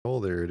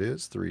There it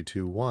is. Three,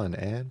 two, one,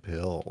 and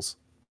pills.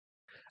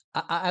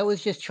 I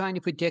was just trying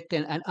to predict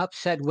an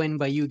upset win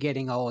by you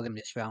getting all of them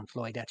this round,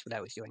 Floyd. That's what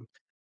I was doing.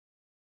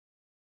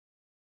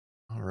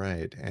 All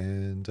right.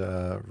 And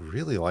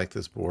really like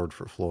this board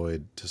for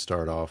Floyd to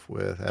start off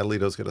with.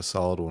 Adelito's got a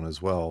solid one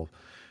as well.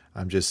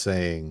 I'm just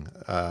saying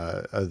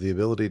the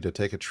ability to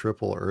take a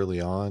triple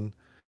early on,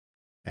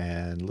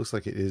 and looks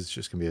like it is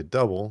just going to be a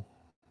double.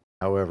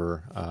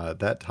 However,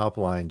 that top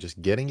line,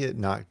 just getting it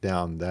knocked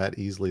down that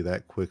easily,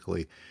 that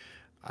quickly.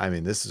 I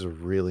mean, this is a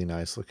really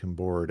nice looking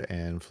board,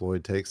 and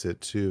Floyd takes it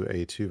to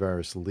a 2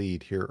 virus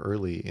lead here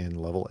early in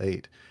level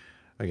 8.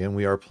 Again,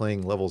 we are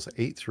playing levels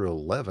 8 through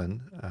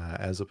 11,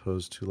 as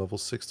opposed to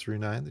levels 6 through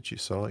 9 that you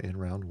saw in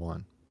round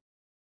 1.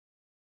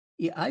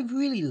 Yeah, I've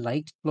really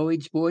liked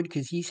Floyd's board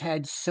because he's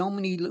had so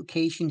many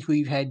locations where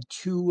you've had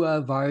two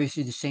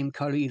viruses the same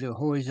color, either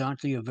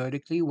horizontally or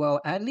vertically.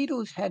 Well,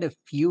 Adelito's had a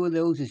few of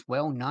those as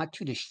well, not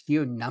to the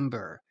sheer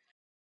number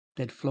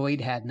that Floyd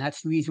had. And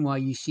that's the reason why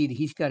you see that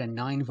he's got a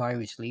 9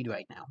 virus lead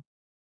right now.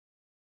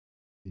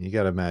 You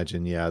got to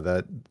imagine, yeah,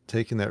 that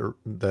taking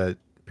that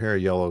pair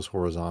of yellows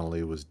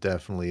horizontally was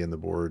definitely in the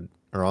board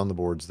or on the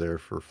boards there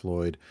for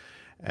Floyd,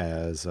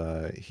 as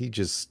he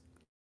just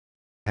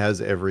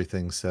has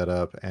everything set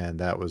up, and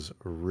that was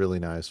really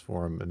nice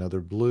for him. Another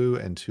blue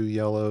and 2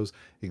 yellows,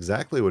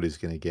 exactly what he's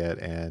going to get.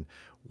 And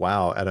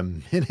wow, at a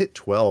minute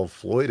 12,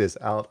 Floyd is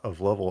out of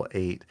level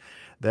 8.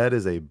 That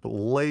is a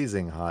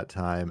blazing hot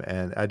time,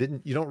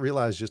 and you don't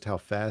realize just how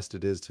fast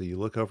it is till you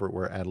look over at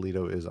where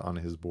Adelito is on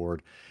his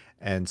board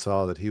and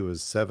saw that he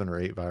was 7 or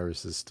 8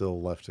 viruses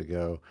still left to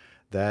go.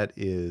 That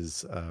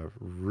is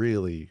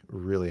really,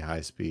 really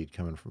high speed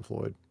coming from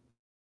Floyd.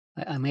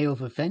 I may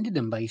have offended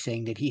him by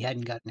saying that he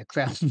hadn't gotten a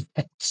crown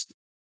yet.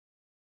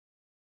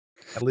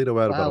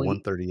 Adelito had about a Wow,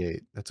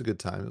 138. That's a good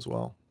time as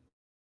well.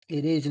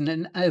 it is, and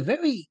then a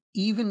very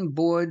even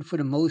board for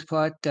the most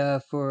part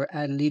for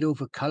Adelito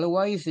for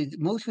color-wise.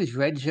 Most of his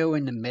reds are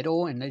in the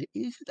middle, and it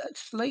is a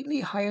slightly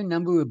higher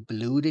number of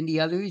blue than the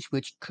others,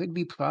 which could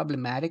be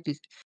problematic.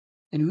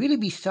 And really,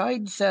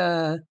 besides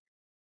the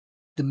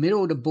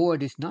middle of the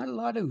board, there's not a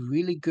lot of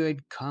really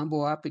good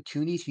combo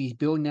opportunities. He's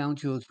building down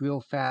to those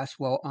real fast.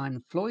 While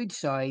on Floyd's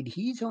side,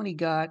 he's only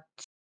got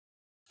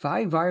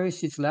 5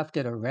 viruses left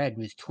that are red,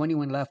 with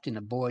 21 left in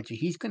the board. So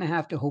he's going to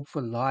have to hope for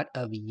a lot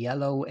of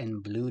yellow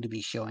and blue to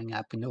be showing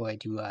up in order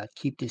to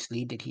keep this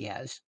lead that he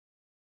has.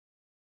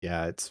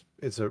 Yeah,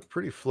 it's a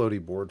pretty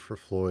floaty board for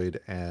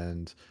Floyd,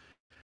 and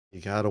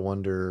you gotta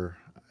wonder.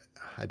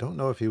 I don't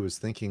know if he was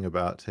thinking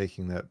about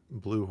taking that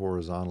blue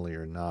horizontally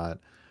or not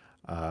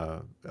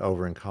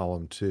over in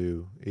column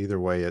 2.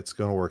 Either way, it's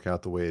going to work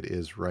out the way it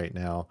is right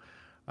now.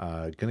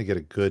 Going to get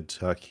a good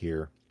tuck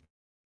here.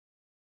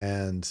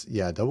 And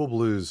yeah, double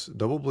blues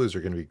are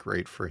going to be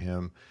great for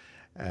him,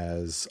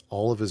 as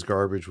all of his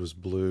garbage was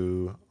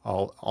blue.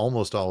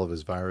 Almost all of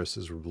his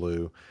viruses were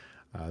blue.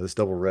 This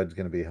double red is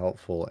going to be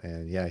helpful.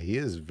 And yeah, he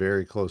is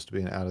very close to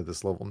being out of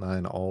this level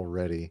 9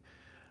 already.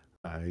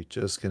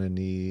 Just going to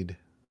need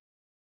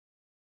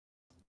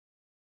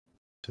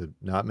to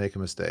not make a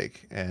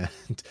mistake. And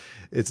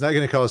it's not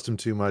going to cost him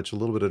too much, a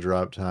little bit of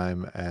drop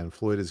time. And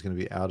Floyd is going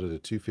to be out at a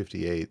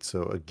 258.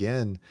 So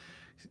again,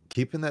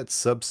 keeping that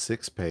sub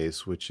 6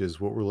 pace, which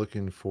is what we're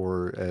looking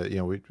for.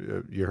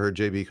 You heard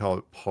JB call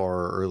it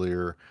par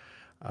earlier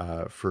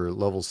for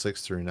levels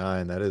 6 through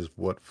 9. That is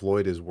what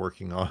Floyd is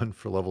working on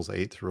for levels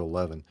 8 through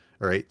 11.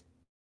 Or 8,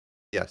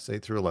 yes,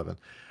 8 through 11.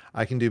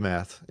 I can do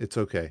math. It's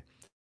okay.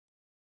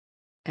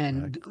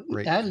 And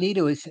Great.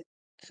 Adelito is,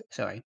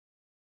 sorry.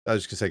 I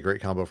was just going to say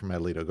great combo from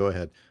Adelito. Go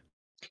ahead.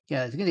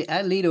 Yeah, I was gonna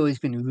Adelito has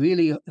been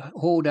really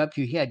holed up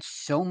here. He had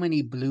so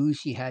many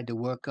blues he had to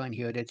work on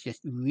here that's just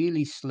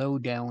really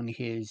slowed down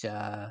his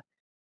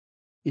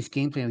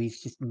gameplay. He's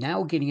just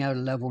now getting out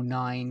of level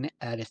 9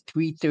 at a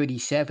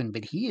 337,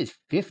 but he is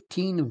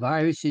 15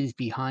 viruses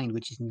behind,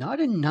 which is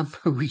not a number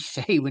we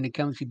say when it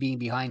comes to being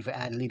behind for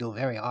Adelito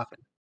very often.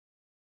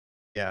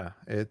 Yeah,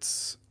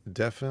 it's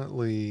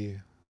definitely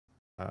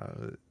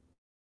uh,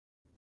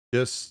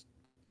 just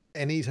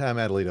anytime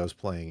Adelito's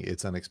playing,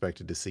 it's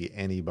unexpected to see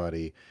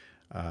anybody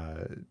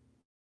uh,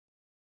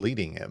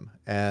 leading him,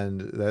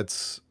 and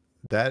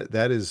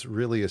that is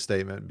really a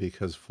statement,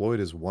 because Floyd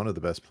is one of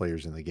the best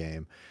players in the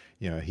game.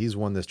 You know, he's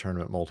won this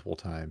tournament multiple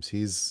times.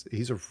 He's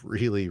a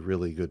really,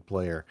 really good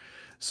player.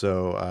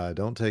 So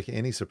don't take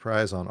any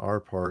surprise on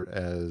our part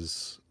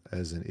as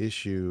an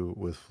issue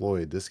with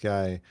Floyd. This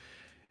guy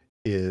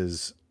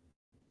is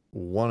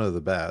one of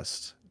the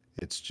best.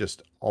 It's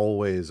just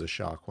always a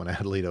shock when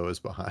Adelito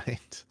is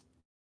behind.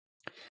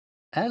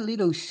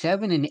 Adelito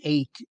 7 and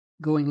 8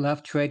 going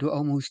left right were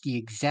almost the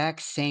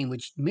exact same,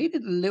 which made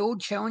it a little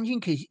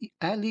challenging because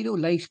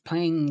Adelito likes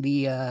playing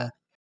the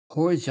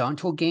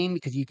horizontal game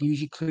because you can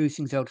usually clear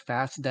things out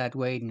faster that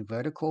way than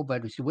vertical.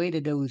 But it's the way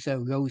that those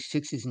rows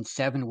 6s and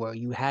 7 were,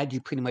 you had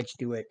to pretty much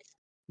do it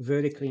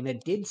vertically, and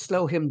it did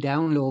slow him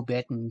down a little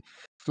bit. And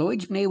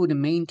Floyd's been able to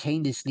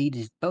maintain this lead.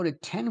 It's about a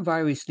 10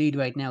 virus lead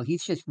right now.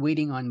 He's just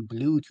waiting on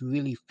blue to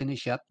really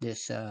finish up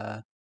this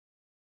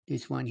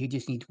This one, he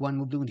just needs one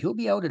more blue, and he'll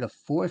be out at a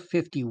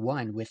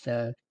 451 with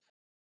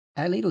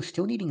Adelaide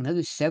still needing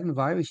another 7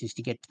 viruses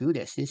to get through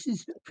this. This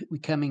is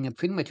becoming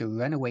pretty much a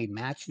runaway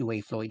match the way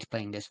Floyd's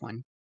playing this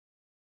one.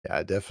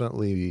 Yeah,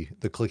 definitely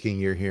the clicking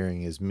you're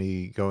hearing is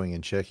me going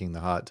and checking the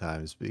hot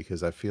times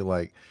because I feel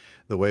like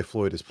the way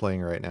Floyd is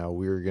playing right now,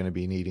 we're going to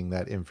be needing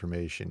that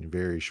information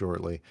very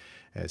shortly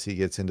as he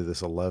gets into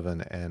this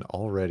 11 and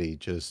already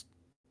just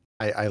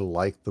I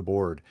like the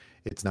board.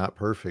 It's not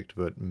perfect,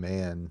 but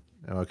man,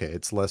 okay,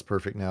 it's less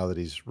perfect now that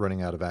he's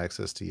running out of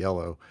access to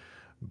yellow.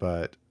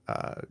 But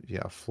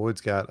yeah,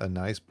 Floyd's got a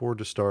nice board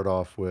to start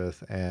off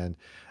with and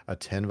a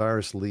 10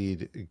 virus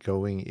lead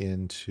going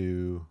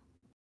into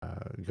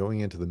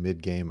the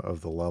mid game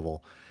of the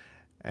level.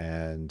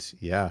 And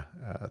yeah,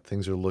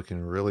 things are looking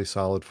really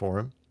solid for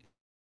him.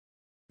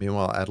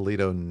 Meanwhile,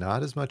 Adelito,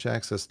 not as much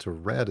access to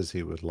red as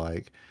he would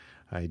like.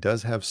 He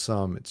does have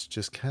some. It's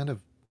just kind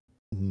of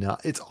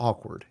not, it's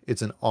awkward.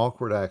 It's an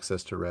awkward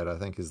access to red, I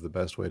think is the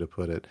best way to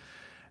put it.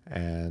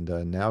 And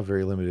now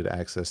very limited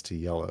access to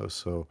yellow.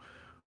 So,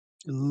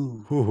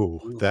 Ooh.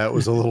 whew, Ooh. that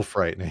was a little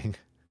frightening.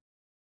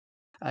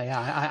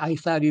 I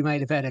thought you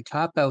might have had a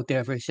top out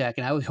there for a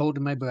second. I was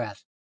holding my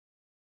breath.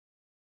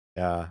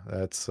 Yeah,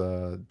 that's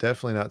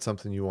definitely not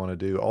something you want to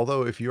do.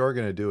 Although, if you are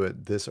going to do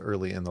it this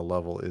early in the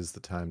level, is the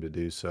time to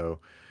do so.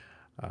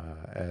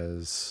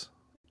 As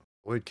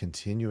Wood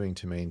continuing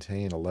to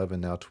maintain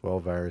 11, now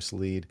 12 virus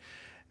lead,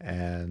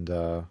 and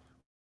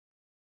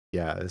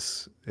yeah,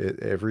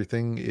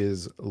 everything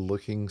is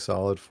looking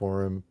solid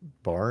for him,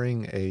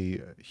 barring a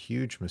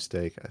huge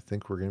mistake. I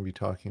think we're going to be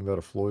talking about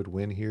a Floyd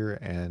win here,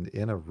 and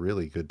in a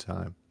really good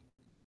time.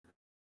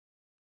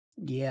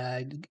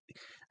 Yeah,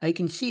 I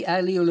can see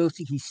Ali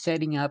Olosi, he's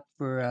setting up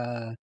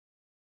for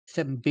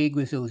something big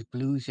with those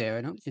blues there.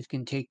 I don't just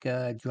gonna take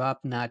drop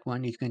in that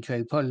one. He's gonna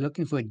try probably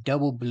looking for a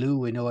double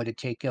blue in order to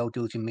take out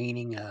those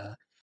remaining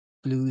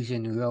blues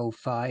in row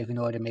 5 in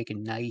order to make a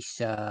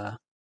nice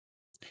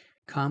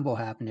combo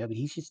happen there. But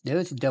he's just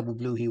there's a double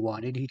blue he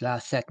wanted. He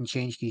last second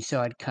changed. He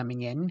saw it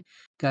coming in,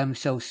 got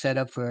himself set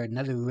up for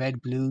another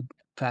red blue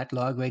fat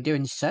log right there,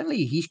 and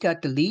suddenly he's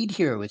got the lead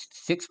here with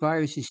 6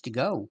 viruses to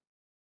go.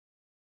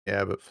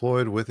 Yeah, but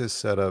Floyd with his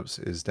setups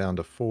is down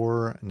to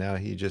 4. Now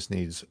he just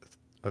needs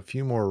a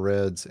few more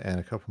reds and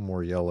a couple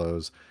more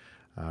yellows.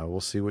 We'll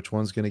see which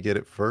one's going to get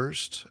it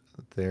first.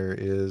 There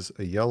is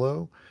a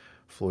yellow.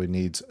 Floyd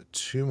needs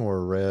 2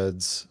 more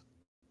reds.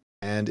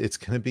 And it's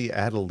going to be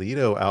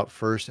Adelito out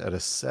first at a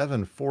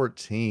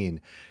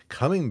 714,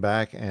 coming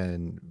back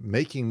and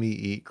making me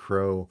eat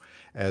crow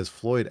as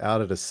Floyd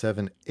out at a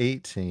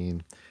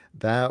 718.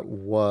 That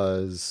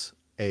was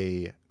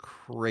a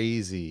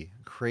crazy,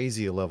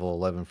 crazy level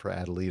 11 for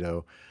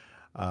Adelito.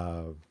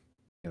 Uh,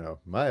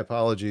 my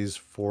apologies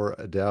for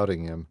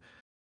doubting him.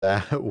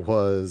 That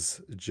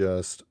was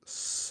just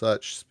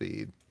such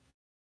speed.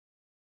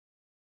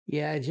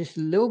 Yeah, just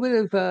a little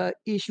bit of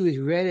issue with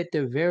red at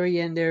the very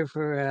end there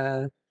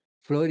for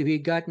Floyd. If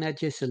he'd gotten that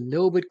just a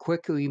little bit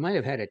quicker, he might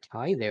have had a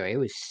tie there. It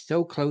was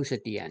so close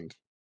at the end.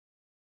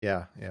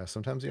 Yeah, yeah.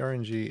 Sometimes the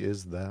RNG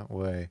is that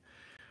way.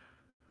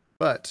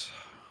 But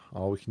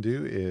all we can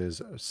do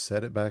is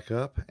set it back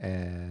up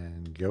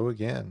and go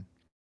again.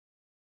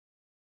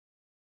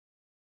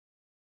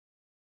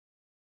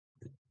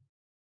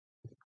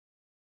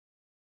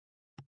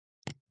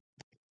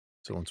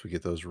 So once we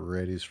get those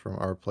readies from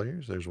our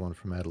players, there's one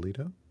from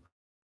Adelito.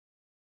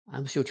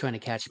 I'm still trying to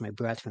catch my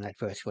breath from that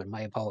first one.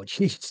 My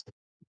apologies.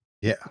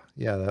 Yeah,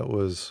 yeah, that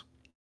was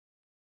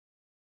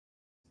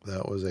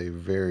a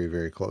very,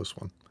 very close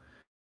one.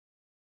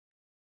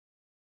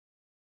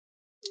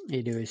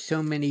 There are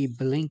so many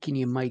blink and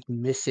you might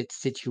miss it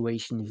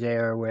situations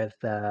there with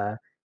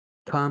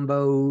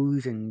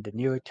combos and the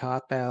near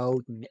top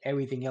out and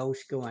everything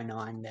else going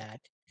on that,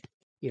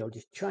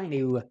 just trying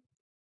to.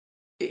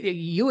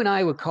 You and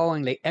I were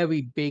calling like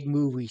every big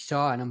move we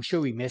saw, and I'm sure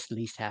we missed at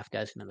least half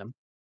dozen of them.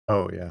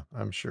 Oh yeah,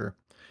 I'm sure.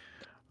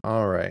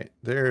 All right,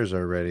 there's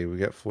our ready. We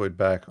got Floyd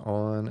back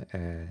on,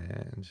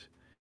 and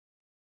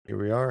here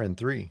we are in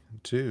 3,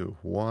 2,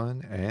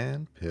 1,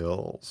 and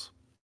pills.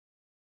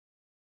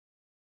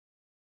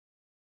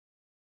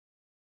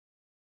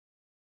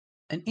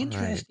 An All right.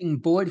 interesting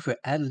board for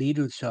Adelito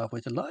itself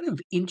with a lot of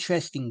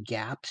interesting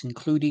gaps,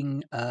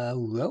 including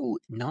row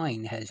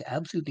 9 has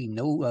absolutely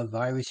no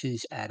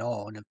viruses at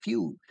all, and a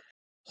few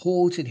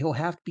holes that he'll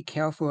have to be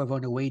careful of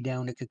on the way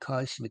down that could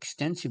cause some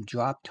extensive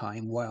drop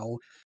time, while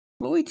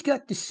Floyd's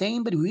got the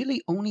same, but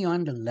really only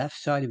on the left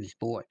side of his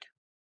board.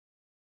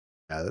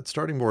 Yeah, that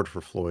starting board for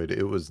Floyd,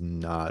 it was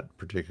not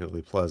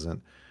particularly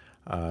pleasant.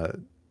 Uh,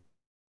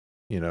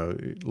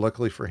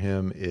 luckily for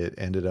him, it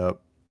ended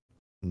up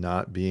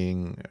not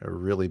being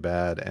really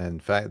bad. And in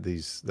fact,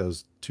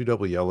 those two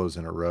double yellows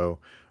in a row,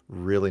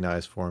 really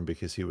nice for him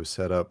because he was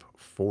set up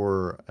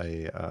for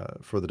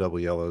the double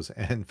yellows.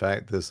 And in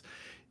fact,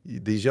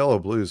 these yellow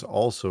blues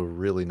also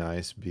really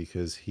nice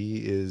because he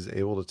is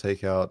able to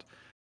take out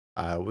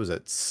what was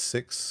it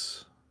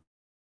 6,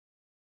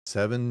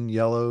 7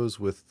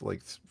 yellows with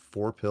like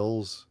 4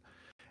 pills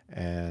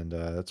and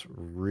that's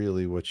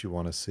really what you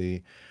want to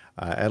see.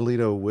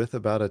 Adelito with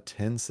about a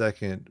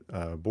 10-second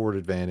board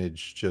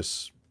advantage,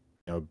 just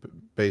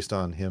based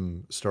on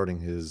him starting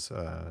his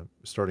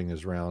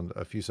round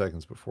a few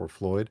seconds before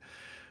Floyd.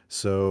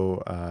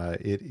 So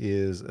it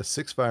is a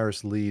 6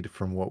 virus lead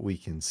from what we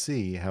can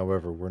see.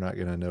 However, we're not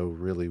going to know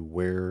really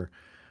where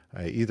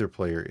either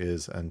player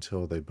is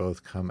until they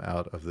both come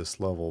out of this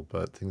level.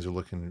 But things are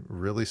looking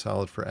really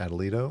solid for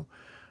Adelito,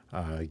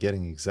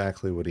 getting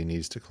exactly what he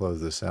needs to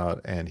close this out,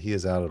 and he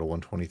is out at a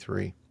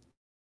 123.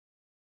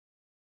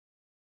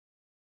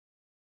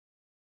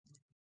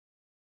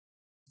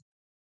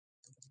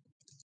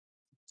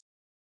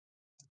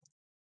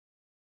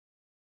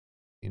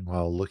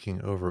 Meanwhile,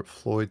 looking over at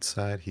Floyd's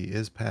side, he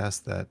is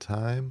past that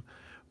time,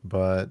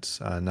 but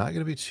not going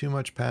to be too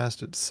much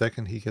past it.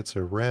 Second, he gets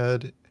a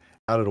red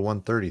out at a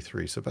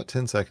 133, so about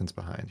 10 seconds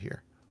behind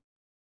here.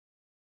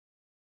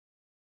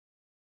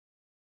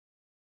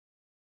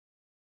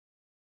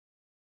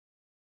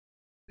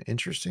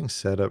 Interesting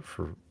setup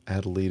for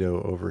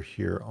Adelito over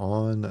here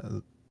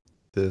on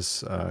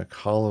this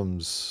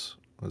columns,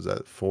 was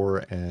that 4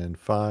 and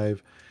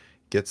 5?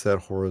 Gets that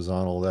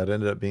horizontal. That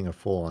ended up being a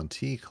full on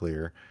T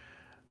clear.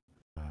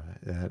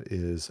 That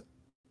is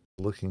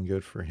looking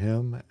good for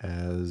him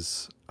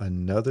as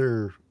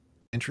another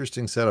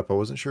interesting setup. I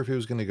wasn't sure if he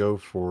was going to go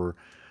for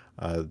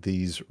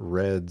these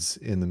reds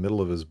in the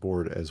middle of his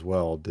board as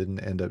well.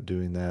 Didn't end up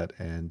doing that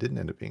and didn't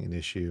end up being an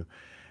issue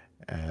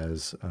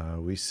as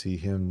we see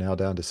him now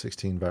down to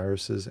 16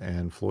 viruses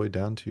and Floyd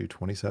down to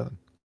 27.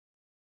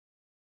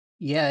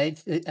 Yeah,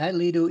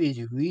 Atletico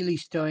is really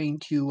starting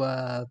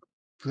to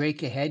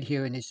break ahead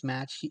here in this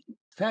match.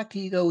 In fact,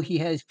 though he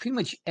has pretty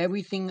much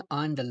everything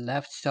on the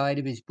left side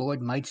of his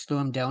board, might slow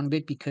him down a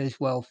bit because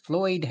while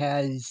Floyd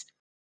has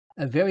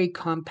a very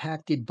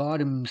compacted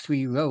bottom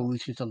three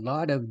rows, there's a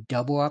lot of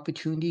double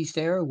opportunities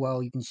there.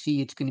 While you can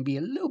see it's going to be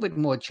a little bit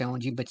more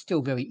challenging, but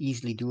still very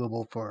easily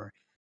doable for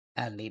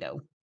Atletico.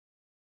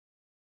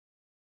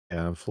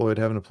 And Floyd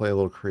having to play a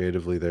little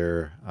creatively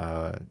there,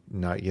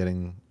 not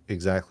getting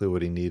exactly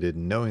what he needed,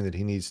 knowing that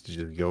he needs to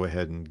just go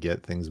ahead and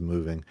get things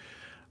moving.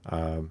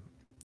 Um,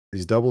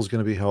 these doubles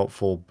going to be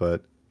helpful,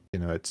 but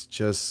it's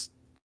just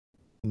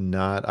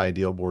not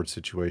ideal board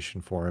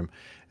situation for him.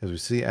 As we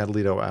see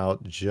Adelito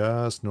out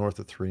just north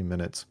of 3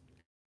 minutes,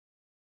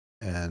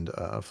 and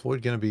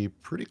Floyd going to be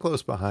pretty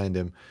close behind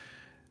him.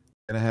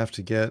 Going to have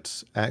to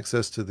get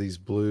access to these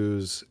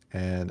blues,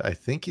 and I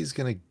think he's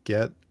going to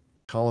get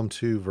column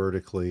 2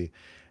 vertically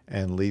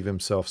and leave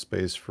himself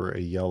space for a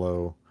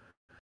yellow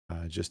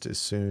just as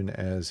soon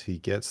as he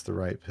gets the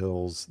right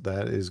pills.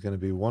 That is going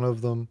to be one of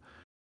them.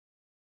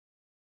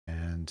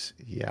 And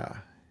yeah,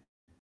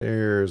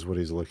 there's what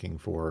he's looking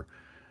for.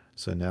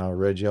 So now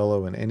red,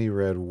 yellow, and any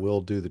red will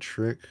do the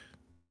trick.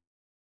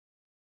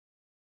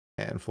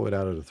 And Floyd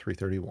out at a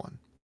 331.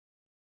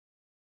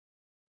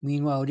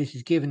 Meanwhile, this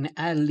has given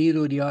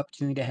Adelito the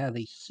opportunity to have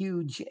a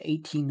huge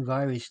 18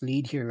 virus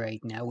lead here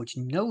right now, which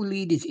no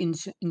lead is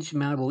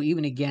insurmountable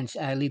even against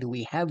Adelito.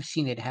 We have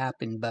seen it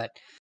happen, but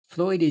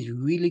Floyd is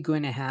really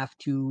going to have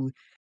to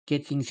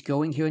get things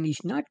going here, and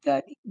he's not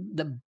got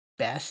the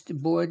best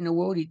board in the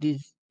world.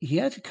 He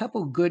has a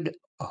couple good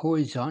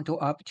horizontal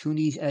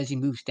opportunities as he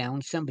moves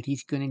down some, but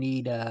he's going to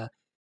need a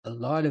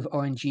lot of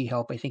RNG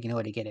help, I think, in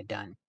order to get it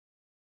done.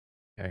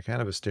 Yeah,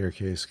 kind of a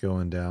staircase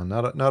going down.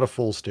 Not a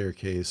full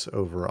staircase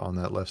over on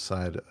that left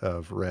side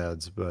of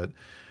reds, but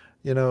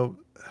you know,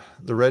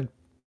 the red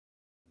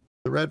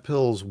the red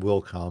pills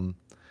will come.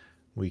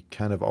 We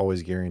kind of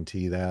always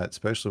guarantee that,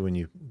 especially when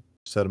you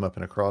set them up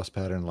in a cross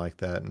pattern like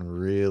that and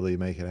really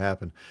make it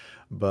happen.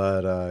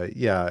 But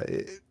yeah,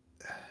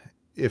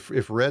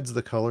 if red's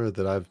the color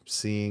that I'm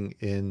seeing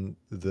in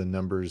the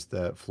numbers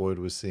that Floyd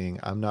was seeing,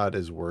 I'm not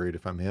as worried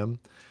if I'm him.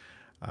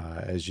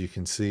 As you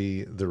can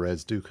see, the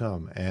reds do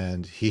come,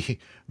 and he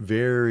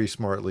very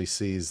smartly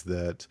sees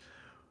that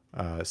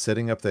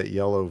setting up that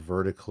yellow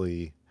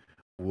vertically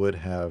would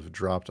have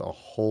dropped a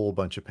whole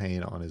bunch of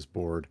pain on his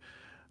board.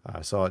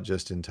 Saw it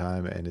just in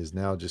time and is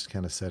now just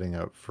kind of setting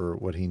up for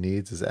what he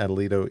needs as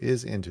Adelito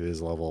is into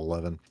his level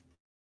 11.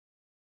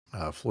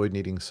 Floyd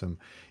needing some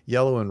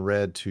yellow and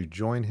red to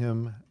join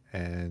him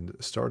and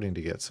starting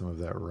to get some of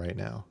that right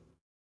now.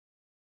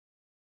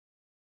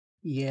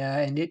 Yeah,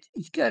 and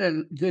he's got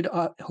a good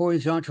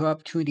horizontal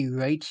opportunity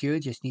right here.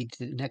 Just needs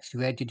the next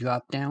red to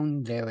drop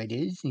down. There it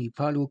is. And he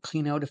probably will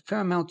clean out a fair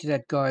amount of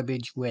that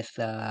garbage with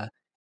a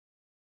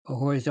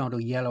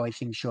horizontal yellow, I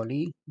think,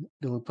 shortly.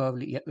 They will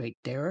probably, yeah, right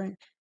there.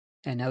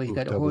 And now he's Ooh,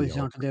 got a double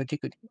yellow. horizontal there.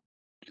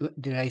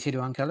 Did I say the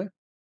wrong color?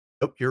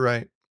 Nope, you're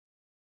right.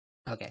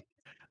 Okay.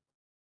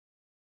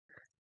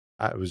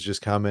 I was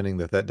just commenting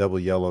that that double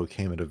yellow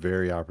came at a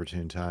very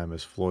opportune time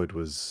as Floyd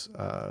was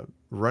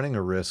running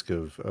a risk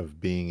of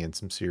being in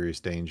some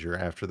serious danger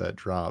after that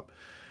drop.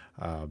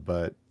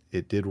 But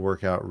it did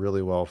work out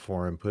really well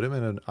for him, put him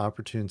in an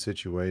opportune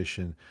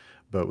situation.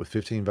 But with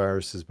 15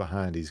 viruses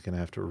behind, he's going to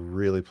have to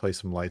really play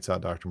some lights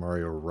out Dr.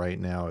 Mario right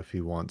now if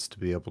he wants to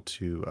be able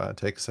to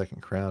take a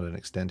second crown and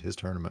extend his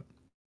tournament.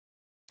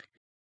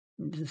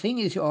 The thing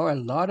is, there are a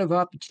lot of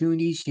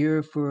opportunities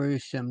here for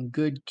some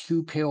good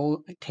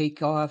two-pill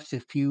takeoffs,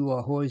 a few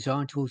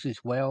horizontals as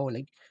well.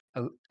 Like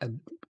a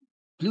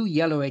blue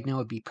yellow right now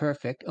would be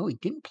perfect. Oh, he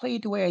didn't play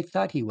it the way I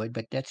thought he would,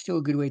 but that's still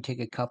a good way to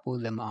take a couple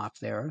of them off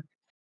there.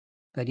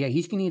 But yeah,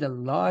 he's gonna need a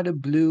lot of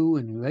blue,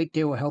 and right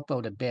there will help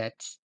out a bit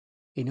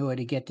in order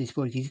to get this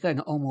board. He's got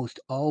an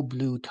almost all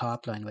blue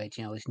top line right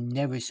now. It's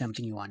never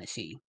something you want to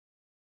see.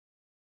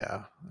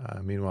 Yeah.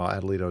 Meanwhile,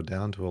 Adelito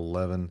down to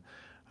 11.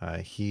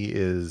 He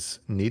is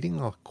needing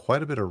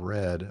quite a bit of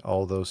red,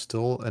 although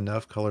still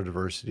enough color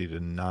diversity to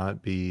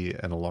not be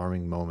an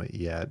alarming moment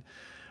yet.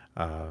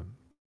 Uh,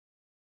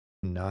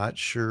 Not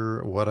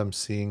sure what I'm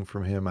seeing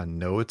from him. I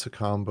know it's a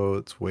combo.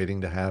 It's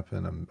waiting to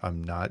happen.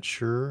 I'm not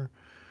sure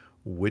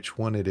which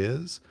one it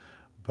is,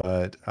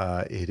 but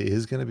it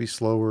is going to be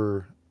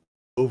slower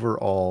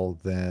overall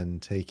than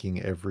taking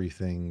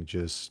everything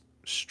just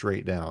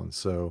straight down.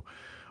 So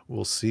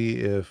we'll see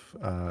if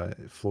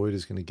Floyd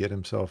is going to get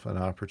himself an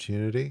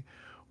opportunity,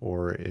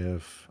 or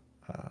if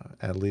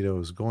Adelito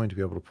is going to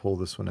be able to pull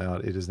this one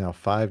out. It is now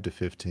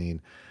 5-15.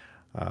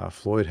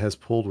 Floyd has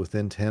pulled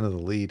within 10 of the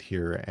lead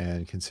here,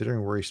 and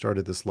considering where he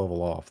started this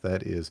level off,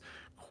 that is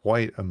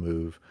quite a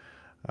move.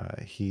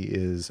 He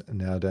is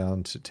now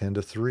down to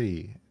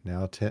 10-3,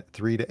 now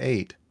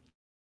 3-8.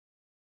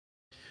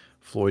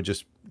 Floyd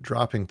just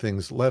dropping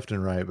things left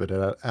and right, but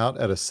out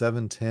at a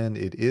 7-10,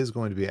 it is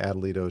going to be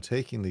Adelito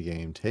taking the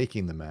game,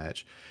 taking the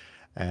match.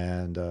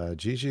 And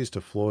GG's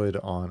to Floyd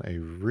on a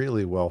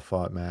really well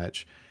fought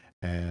match.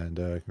 And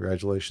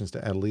congratulations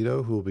to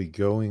Adelito, who will be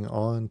going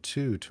on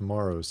to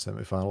tomorrow's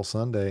semifinal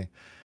Sunday.